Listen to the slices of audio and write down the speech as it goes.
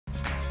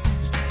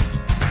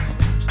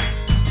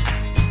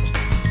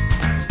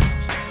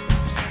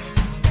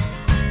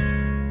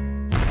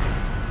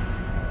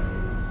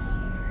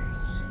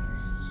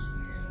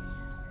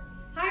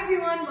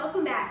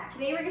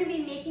Today we're going to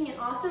be making an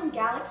awesome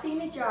galaxy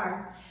in a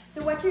jar.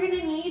 So what you're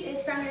going to need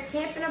is from your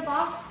Camp in a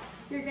Box,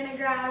 you're going to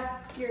grab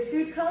your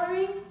food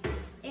coloring,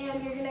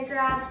 and you're going to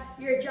grab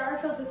your jar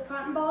filled with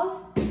cotton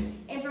balls.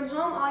 And from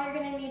home, all you're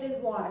going to need is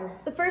water.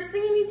 The first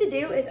thing you need to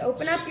do is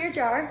open up your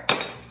jar,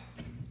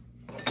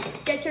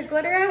 get your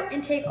glitter out,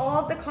 and take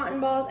all of the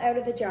cotton balls out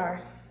of the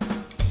jar.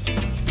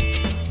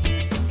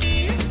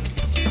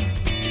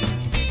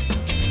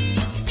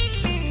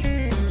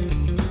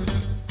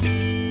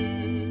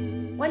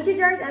 Once your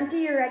jar is empty,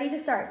 you're ready to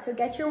start. So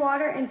get your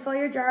water and fill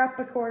your jar up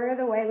a quarter of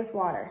the way with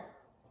water.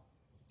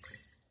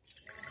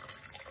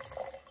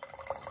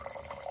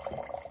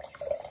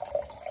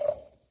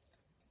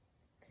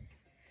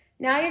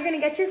 Now you're gonna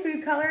get your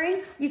food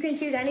coloring. You can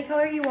choose any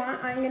color you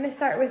want. I'm gonna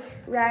start with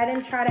red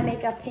and try to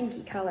make a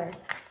pinky color.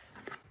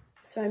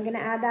 So I'm gonna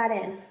add that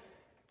in.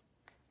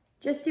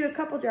 Just do a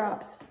couple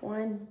drops.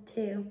 1,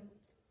 2,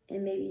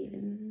 and maybe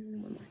even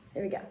one more.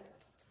 There we go.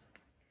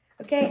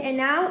 Okay, and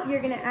now you're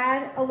gonna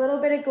add a little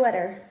bit of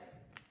glitter.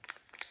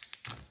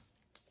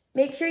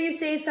 Make sure you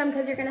save some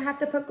because you're gonna have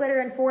to put glitter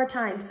in 4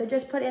 times. So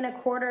just put in a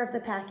quarter of the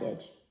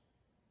package.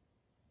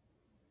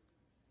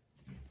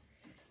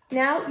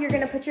 Now you're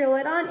gonna put your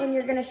lid on and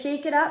you're gonna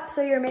shake it up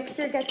so your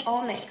mixture gets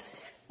all mixed.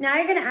 Now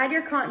you're gonna add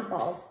your cotton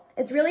balls.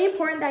 It's really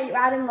important that you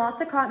add in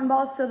lots of cotton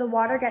balls so the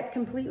water gets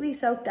completely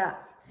soaked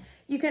up.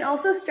 You can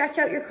also stretch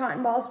out your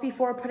cotton balls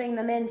before putting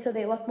them in so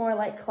they look more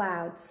like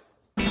clouds.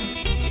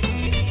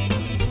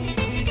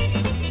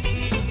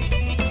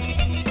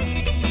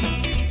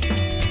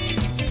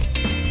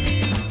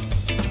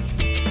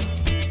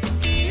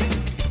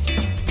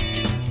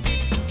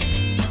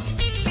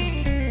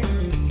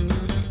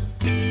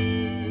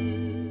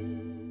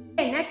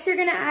 Next, you're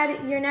gonna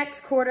add your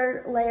next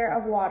quarter layer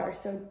of water.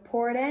 So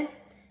pour it in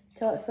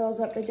till it fills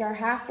up the jar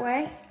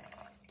halfway.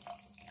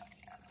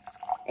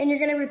 And you're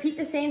gonna repeat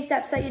the same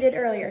steps that you did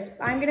earlier. So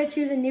I'm gonna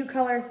choose a new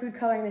color of food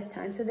coloring this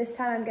time. So this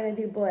time I'm gonna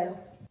do blue.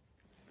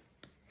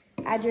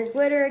 Add your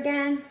glitter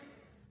again.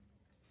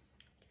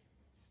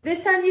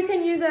 This time you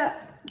can use a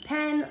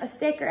pen, a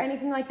stick, or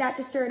anything like that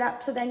to stir it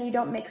up so then you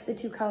don't mix the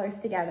 2 colors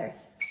together.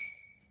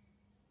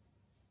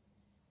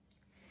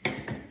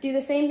 Do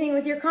the same thing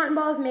with your cotton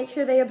balls. Make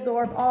sure they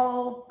absorb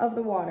all of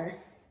the water.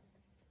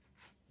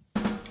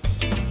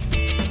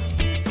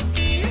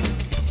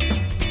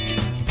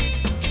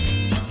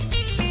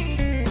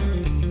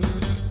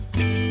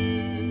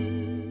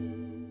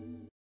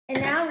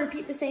 And now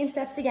repeat the same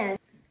steps again.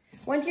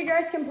 Once your jar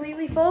is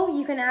completely full,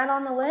 you can add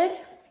on the lid.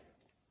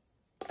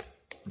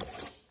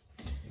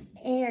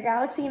 And your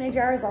galaxy in a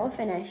jar is all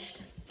finished.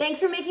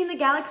 Thanks for making the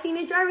galaxy in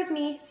a jar with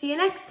me. See you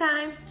next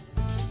time.